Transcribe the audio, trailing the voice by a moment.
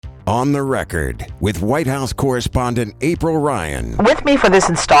On the Record with White House correspondent April Ryan. With me for this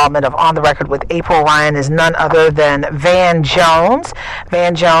installment of On the Record with April Ryan is none other than Van Jones.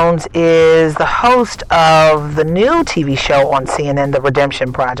 Van Jones is the host of the new TV show on CNN, The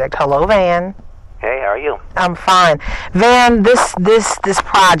Redemption Project. Hello, Van. Hey, how are you? I'm fine. Van, this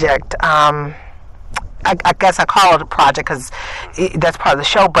project, I guess I call it a project because that's part of the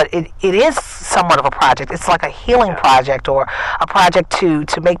show, but it is somewhat of a project. It's like a healing project, or a project to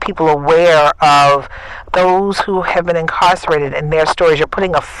make people aware of those who have been incarcerated and their stories. You're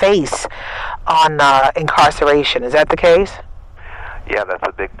putting a face on incarceration. Is that the case? Yeah, that's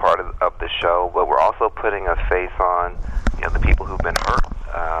a big part of the show, but we're also putting a face on the people who've been hurt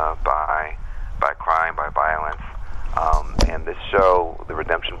by crime, by violence. And this show, The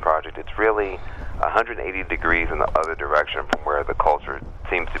Redemption Project, it's really 180 degrees in the other direction from where the culture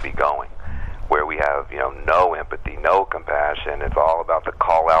seems to be going, where we have no empathy, no compassion. It's all about the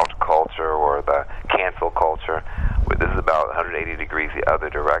call-out culture or the cancel culture. This is about 180 degrees the other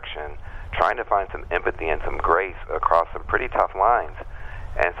direction, trying to find some empathy and some grace across some pretty tough lines.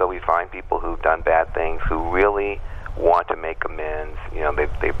 And so we find people who've done bad things who really want to make amends.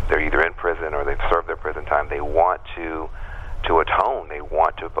 They're either in prison or they've served their prison time. They want to atone. They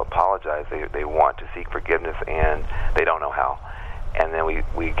want to apologize. They want to seek forgiveness, and they don't know how. And then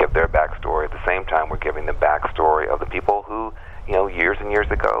we give their backstory. At the same time, we're giving the backstory of the people who, years and years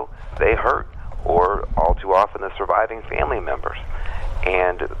ago, they hurt, or all too often the surviving family members.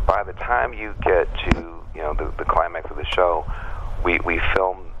 And by the time you get to the climax of the show, we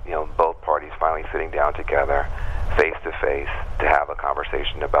film both parties finally sitting down together, face to face, to have a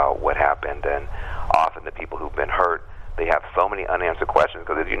conversation about what happened. And often the people who've been hurt, they have so many unanswered questions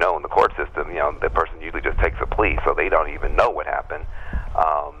because, as you know, in the court system, the person usually just takes a plea, so they don't even know what happened,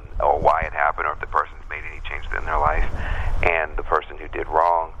 or why it happened, or if the person's made any changes in their life. And the person who did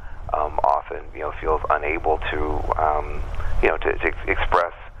wrong often, feels unable to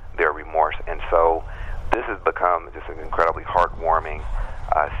express their remorse. And so this has become just an incredibly heartwarming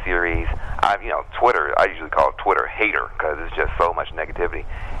series. Twitter, I usually call it Twitter hater because it's just so much negativity.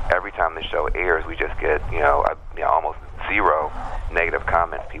 Every time the show airs, we just get almost zero negative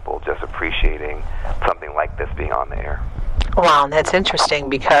comments. People just appreciating something like this being on the air. Wow, and that's interesting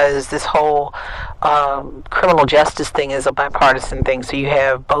because this whole criminal justice thing is a bipartisan thing. So you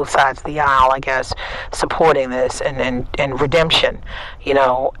have both sides of the aisle, I guess, supporting this and redemption.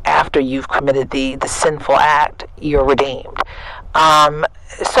 After you've committed the sinful act, you're redeemed.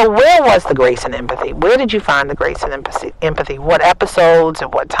 So where was the grace and empathy? Where did you find the grace and empathy? What episodes,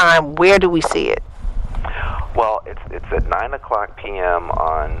 at what time? Where do we see it? Well, it's at 9:00 p.m.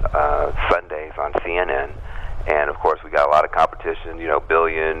 on Sundays on CNN. And, of course, we got a lot of competition,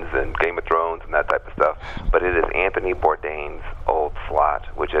 Billions and Game of Thrones and that type of stuff. But it is Anthony Bourdain's old slot,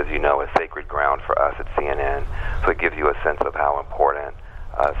 which, as you know, is sacred ground for us at CNN. So it gives you a sense of how important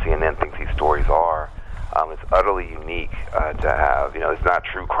CNN thinks these stories are. It's utterly unique to have, it's not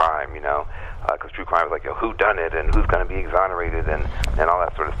true crime, because true crime is like, who done it and who's going to be exonerated and all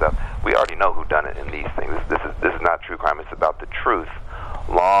that sort of stuff. We already know who done it in these things. This is not true crime. It's about the truth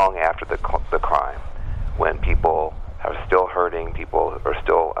long after the crime, when people are still hurting, people are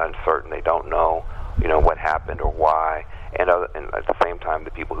still uncertain, they don't know, what happened or why, and at the same time,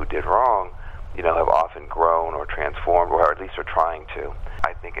 the people who did wrong, have often grown or transformed, or at least are trying to.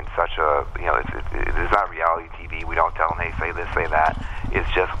 I think in such a, it's not reality TV. We don't tell them, hey, say this, say that. It's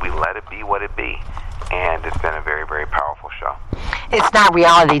just we let it be what it be. And it's been a very, very powerful show. It's not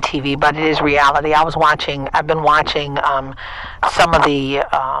reality TV, but it is reality. I've been watching some of the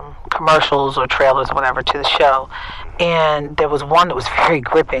commercials or trailers or whatever to the show, and there was one that was very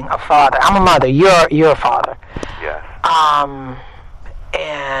gripping, a father. I'm a mother, you're a father. Yes.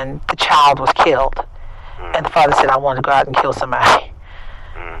 And the child was killed. Mm-hmm. And the father said, I want to go out and kill somebody.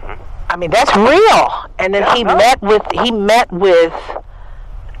 Mm-hmm. I mean, that's real. And then he met with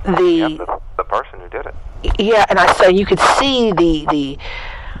the person who did it. Yeah, and I said you could see the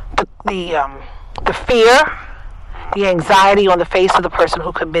fear, the anxiety on the face of the person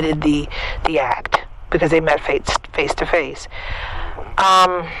who committed the act, because they met face to face.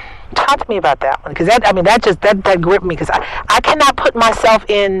 Talk to me about that one, because that gripped me, because I cannot put myself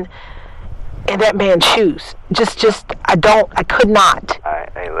in that man's shoes. I could not.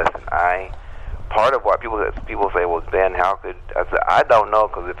 Hey, listen, part of why people say, well, Ben, how could I don't know,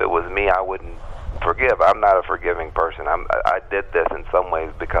 because if it was me, I wouldn't forgive. I'm not a forgiving person. I did this in some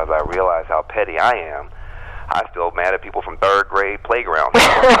ways because I realized how petty I am. I'm still mad at people from third grade playground.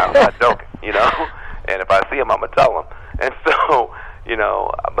 I'm not joking, And if I see them, I'm gonna tell them. And so,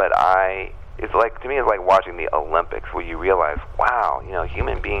 but it's like, to me, it's like watching the Olympics, where you realize, wow,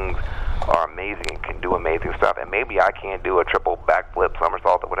 human beings are amazing and can do amazing stuff. And maybe I can't do a triple backflip,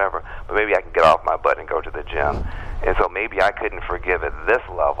 somersault, or whatever, but maybe I can get off my butt and go to the gym. And so maybe I couldn't forgive at this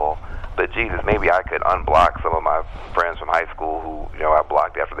level, but Jesus, maybe I could unblock some of my friends from high school who, I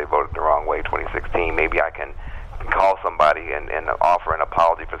blocked after they voted the wrong way in 2016. Maybe I can call somebody and offer an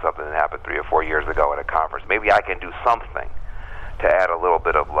apology for something that happened 3 or 4 years ago at a conference. Maybe I can do something to add a little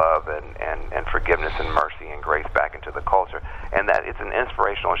bit of love and forgiveness and mercy and grace back into the culture. And that it's an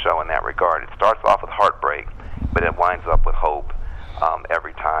inspirational show in that regard. It starts off with heartbreak, but it winds up with hope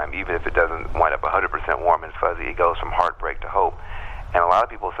every time. Even if it doesn't wind up 100% warm and fuzzy, it goes from heartbreak to hope. And a lot of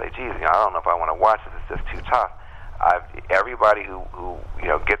people say, geez, I don't know if I want to watch this. It's just too tough. Everybody who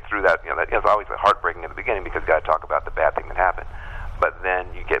gets through that, it's always heartbreaking at the beginning because you got to talk about the bad thing that happened. But then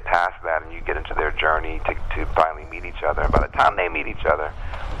you get past that and you get into their journey to finally meet each other. And by the time they meet each other,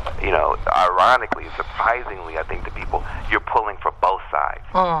 ironically, surprisingly, I think to people, you're pulling for both sides.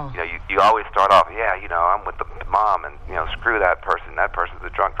 You always start off, I'm with the mom, and screw that person. That person's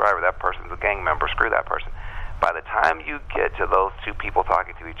a drunk driver. That person's a gang member. Screw that person. By the time you get to those two people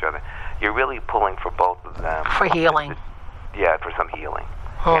talking to each other, you're really pulling for both of them. For healing. For some healing.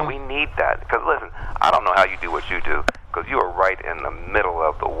 And we need that. Because, listen, I don't know how you do what you do, because you are right in the middle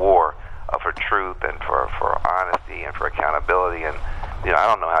of the war for truth and for honesty and for accountability. And, I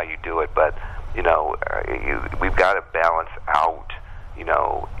don't know how you do it, but, we've got to balance out, in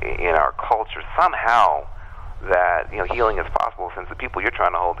our culture somehow that, healing is possible, since the people you're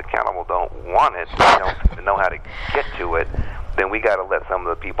trying to hold accountable don't want it, they don't know how to get to it. Then we got to let some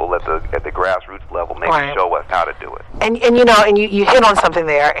of the people at the grassroots level maybe show us how to do it. And you hit on something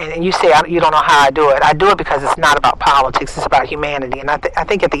there, and you say you don't know how I do it. I do it because it's not about politics; it's about humanity. And I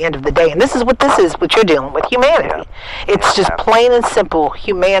think at the end of the day, and this is what you're dealing with, humanity. It's just plain and simple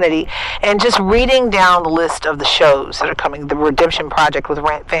humanity. And just reading down the list of the shows that are coming, the Redemption Project with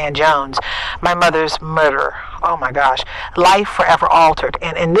Van Jones, My Mother's Murder. Oh my gosh, Life Forever Altered.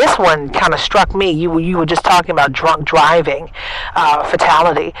 And this one kind of struck me. You were just talking about drunk driving.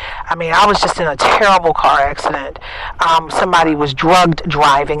 Fatality. I mean, I was just in a terrible car accident. Somebody was drugged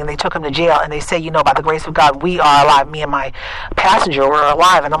driving, and they took him to jail, and they say, by the grace of God, we are alive. Me and my passenger were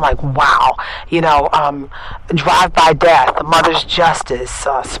alive. And I'm like, wow. Drive-by death, The Mother's Justice,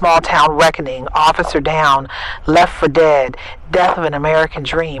 Small Town Reckoning, Officer Down, Left for Dead, Death of an American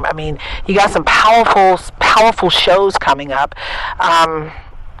Dream. I mean, you got some powerful shows coming up.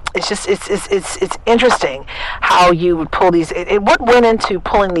 It's just it's interesting how you would pull these. What went into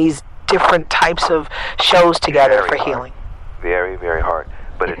pulling these different types of shows together for healing? Very, very hard.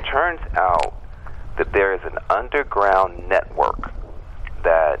 But it turns out that there is an underground network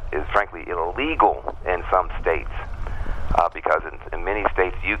that is frankly illegal in some states, because in many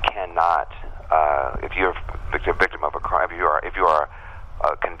states you cannot, if you're a victim of a crime, if you are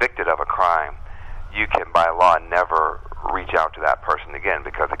convicted of a crime, you can by law never reach out to that person again,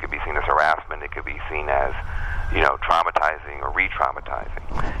 because it could be seen as harassment, it could be seen as, traumatizing or re-traumatizing.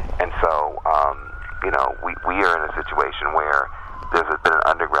 And so, we are in a situation where there's been an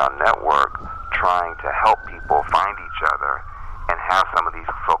underground network trying to help people find each other and have some of these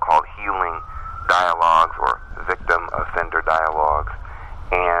so-called healing dialogues or victim-offender dialogues.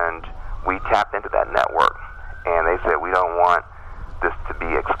 And we tapped into that network, and they said, we don't want this to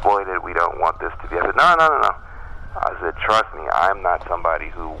be exploited, we don't want this to be... I said, no. I said, trust me, I'm not somebody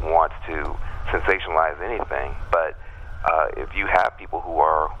who wants to sensationalize anything, but if you have people who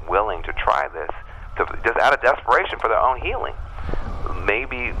are willing to try this, just out of desperation for their own healing,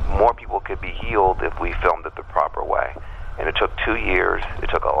 maybe more people could be healed if we filmed it the proper way. And it took 2 years, it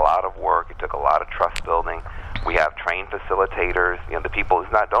took a lot of work, it took a lot of trust building. We have trained facilitators, the people,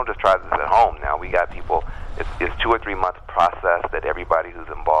 don't just try this at home now. We got people, it's 2 or 3 month process that everybody who's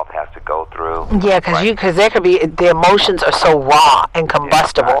involved has to go through. Yeah, because there could be, the emotions are so raw and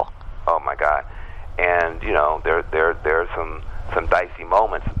combustible. Oh my God. And, there's some dicey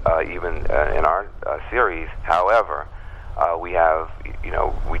moments, even in our series. However, we have,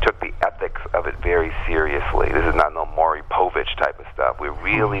 we took the ethics of it very seriously. This is not no Maury Povich type of stuff. We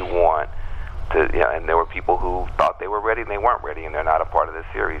really want to, and there were people who thought they were ready and they weren't ready, and they're not a part of this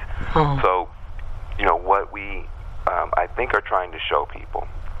series. So, what we, I think, are trying to show people,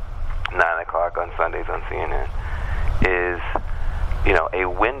 9 o'clock on Sundays on CNN, is, a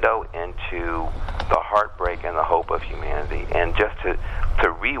window into the heartbreak and the hope of humanity, and just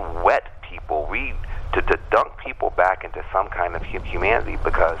to re-wet people, to dunk people back into some kind of humanity,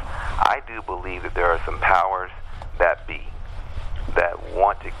 because I do believe that there are some powers that be that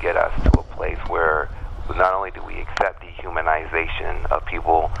want to get us to a place where not only do we accept dehumanization of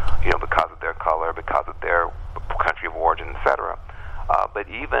people, because of their color, because of their country of origin, etc., but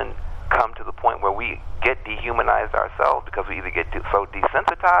even come to the point where we get dehumanized ourselves because we either get so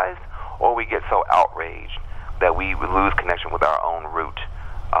desensitized or we get so outraged that we lose connection with our own root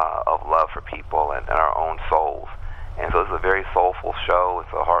of love for people and our own souls. And so this is a very soulful show.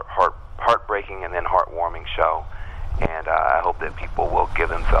 It's a heartbreaking and then heartwarming show. And I hope that people will give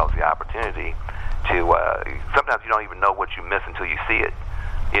themselves the opportunity to. Sometimes you don't even know what you miss until you see it.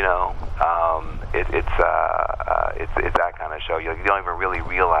 It's that kind of show. You don't even really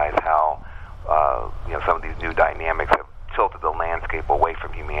realize how some of these new dynamics have tilted the landscape away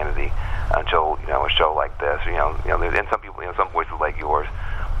from humanity until a show like this. And some people, some voices like yours,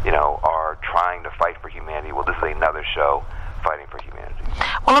 are trying to fight for humanity. Well, this is another show fighting for humanity.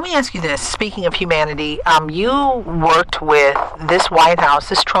 Well, let me ask you this. Speaking of humanity, you worked with this White House,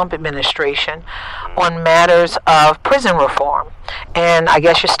 this Trump administration, on matters of prison reform. And I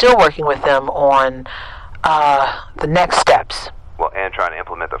guess you're still working with them on the next steps. Well, and trying to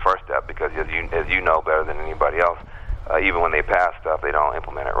implement the first step, because as you know better than anybody else, even when they pass stuff, they don't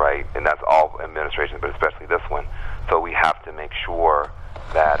implement it right. And that's all administrations, but especially this one. So we have to make sure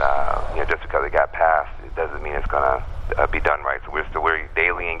that just because it got passed, it doesn't mean it's going to be done right. So we're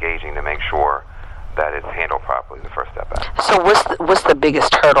daily engaging to make sure that it's handled properly. The first step out. So what's the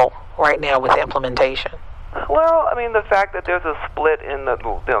biggest hurdle right now with implementation? Well, I mean, the fact that there's a split in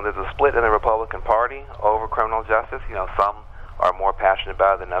the Republican Party over criminal justice. Some are more passionate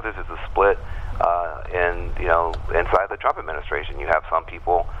about it than others. There's a split inside the Trump administration. You have some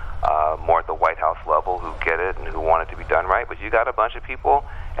people more at the White House level who get it and who want it to be done right, but you got a bunch of people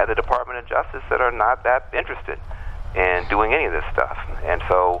at the Department of Justice that are not that interested in doing any of this stuff. And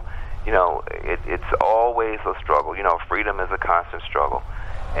so, it's always a struggle. Freedom is a constant struggle,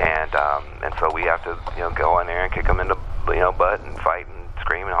 and so we have to go in there and kick them in the butt and fight and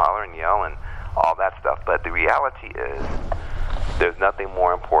scream and holler and yell and all that stuff. But the reality is, there's nothing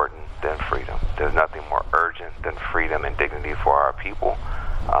more important than freedom. There's nothing more urgent than freedom and dignity for our people.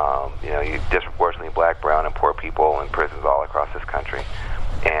 You disproportionately black, brown, and poor people in prisons all across this country.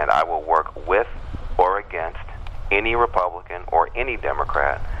 And I will work with or against any Republican or any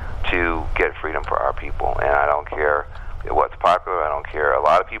Democrat to get freedom for our people. And I don't care what's popular. I don't care. A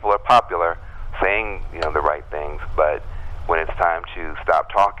lot of people are popular saying the right things, but when it's time to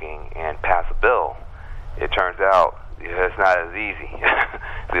stop talking and pass a bill, it turns out it's not as easy.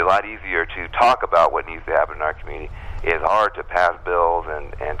 It's a lot easier to talk about what needs to happen in our community. It's hard to pass bills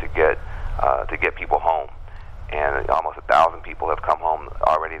and to get people home. And almost 1,000 people have come home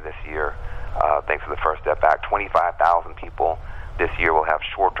already this year, thanks to the First Step Act. 25,000 people this year will have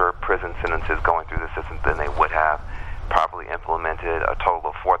shorter prison sentences going through the system than they would have properly implemented. A total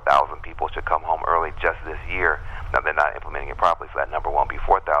of 4,000 people should come home early just this year. Now, they're not implementing it properly, so that number won't be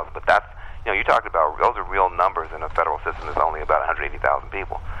 4,000. But that's, you talked about, those are real numbers in a federal system. It's only about 180,000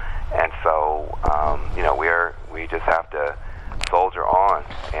 people. And so, we just have to soldier on.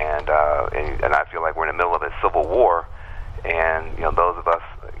 And I feel like we're in the middle of a civil war. And, those of us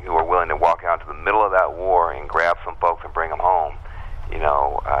who are willing to walk out into the middle of that war and grab some folks and bring them home,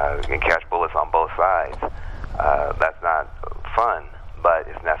 and catch bullets on both sides, that's not fun, but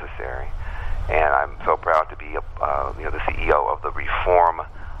it's necessary. And I'm so proud to be, the CEO of the Reform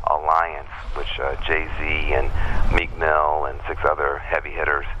Alliance, which Jay-Z and Meek Mill and 6 other heavy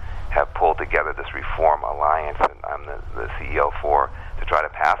hitters have pulled together, this Reform Alliance, and I'm the CEO to try to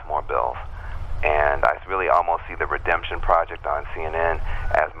pass more bills. And I really almost see the Redemption Project on CNN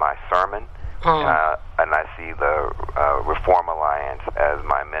as my sermon, and I see the Reform Alliance as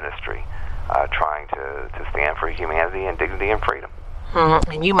my ministry, trying to stand for humanity and dignity and freedom.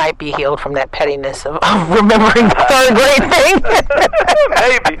 Mm-hmm. And you might be healed from that pettiness of remembering the third grade thing.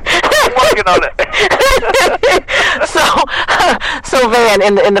 Maybe. I'm working on it. So Van,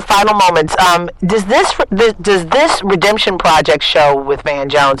 in the final moments, does this Redemption Project show with Van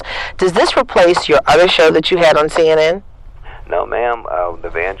Jones, does this replace your other show that you had on CNN? No, ma'am. The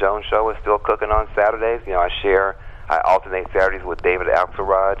Van Jones show is still cooking on Saturdays. I alternate Saturdays with David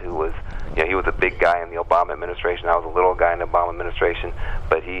Axelrod, who was, he was a big guy in the Obama administration. I was a little guy in the Obama administration,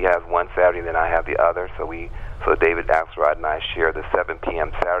 but he has one Saturday, then I have the other. So David Axelrod and I share the 7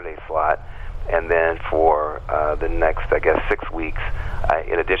 p.m. Saturday slot, and then for the next, 6 weeks,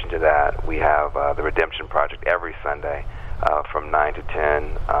 in addition to that, we have the Redemption Project every Sunday from 9 to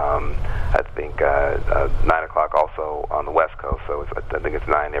 10. I think 9 o'clock also on the West Coast, so I think it's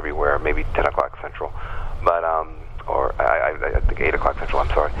 9 everywhere, maybe 10 o'clock Central. But or I think 8 o'clock Central. I'm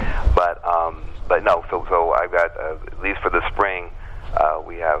sorry, but no. So I've got at least for the spring,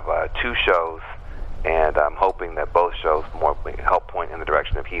 we have 2 shows And I'm hoping that both shows more help point in the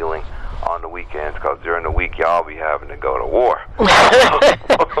direction of healing on the weekends, because during the week, y'all be having to go to war.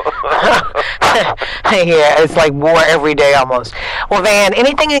 Yeah, it's like war every day almost. Well, Van,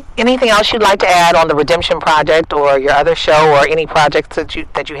 anything else you'd like to add on the Redemption Project or your other show or any projects that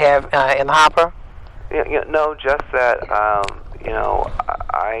you have in the hopper? No, just that,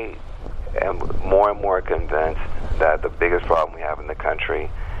 I am more and more convinced that the biggest problem we have in the country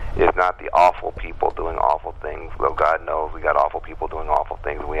is not the awful people doing awful things, though God knows we got awful people doing awful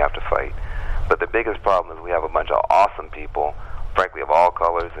things and we have to fight. But the biggest problem is we have a bunch of awesome people, frankly, of all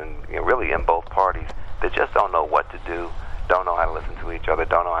colors and really in both parties, that just don't know what to do, don't know how to listen to each other,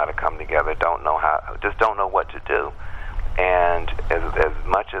 don't know how to come together, don't know what to do. And as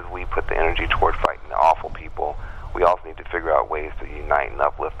much as we put the energy toward fighting the awful people, we also need to figure out ways to unite and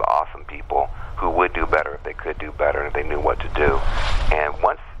uplift the awesome people who would do better if they could do better and if they knew what to do. And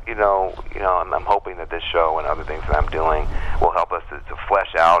once I'm hoping that this show and other things that I'm doing will help us to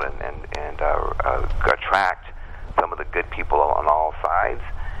flesh out and attract some of the good people on all sides,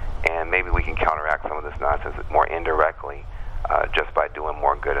 and maybe we can counteract some of this nonsense more indirectly just by doing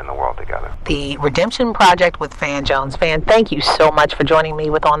more good in the world together. The Redemption Project with Van Jones. Van, thank you so much for joining me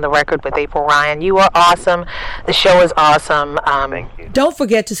with On the Record with April Ryan. You are awesome. The show is awesome. Thank you. Don't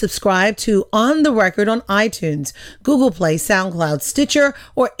forget to subscribe to On the Record on iTunes, Google Play, SoundCloud, Stitcher,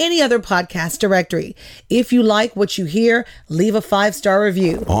 or any other podcast directory. If you like what you hear, leave a 5-star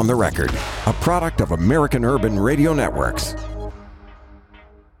review. On the Record, a product of American Urban Radio Networks.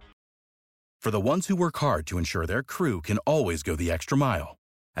 For the ones who work hard to ensure their crew can always go the extra mile,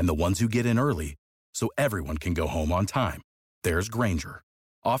 and the ones who get in early so everyone can go home on time, there's Grainger,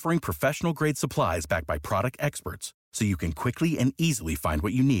 offering professional-grade supplies backed by product experts so you can quickly and easily find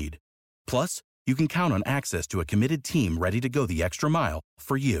what you need. Plus, you can count on access to a committed team ready to go the extra mile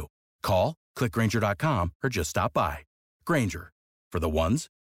for you. Call, click Grainger.com, or just stop by. Grainger, for the ones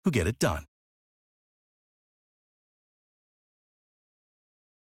who get it done.